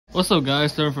What's up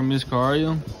guys, Start from Miss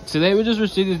Cario. Today we just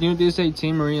received this new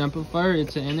ds18 marine amplifier.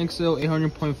 It's an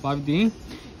NXL800.5D.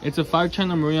 It's a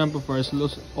 5-channel marine amplifier. So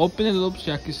let's open it up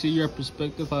so I can see your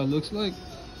perspective how it looks like.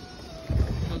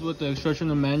 Comes with the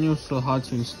instructional manual, so how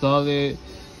to install it,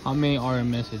 how many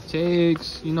RMS it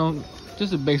takes, you know,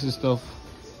 just the basic stuff.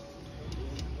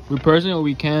 Reversing what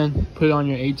we can, put it on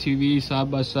your ATV,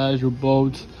 side by side, your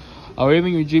boats, or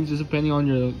even your Jeeps, just depending on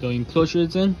the enclosure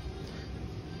it's in.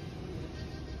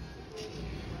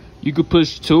 You could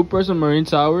push 2-person marine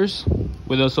towers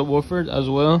with a subwoofer as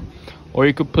well, or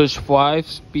you could push 5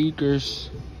 speakers.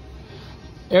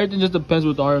 Everything just depends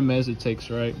what RMS it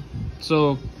takes, right?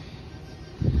 So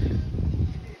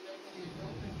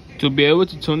to be able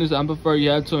to tune this amplifier,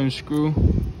 you have to unscrew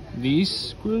these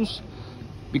screws,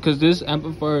 because this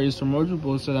amplifier is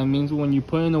submergible. So that means when you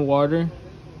put in the water,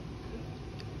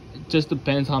 it just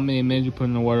depends how many minutes you put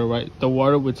in the water, right? The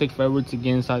water would take forever to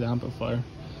get inside the amplifier.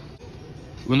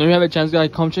 Whenever you have a chance, guys,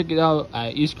 come check it out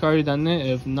at eastcario.net.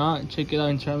 If not, check it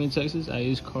out in Charlie, Texas at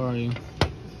East Cario.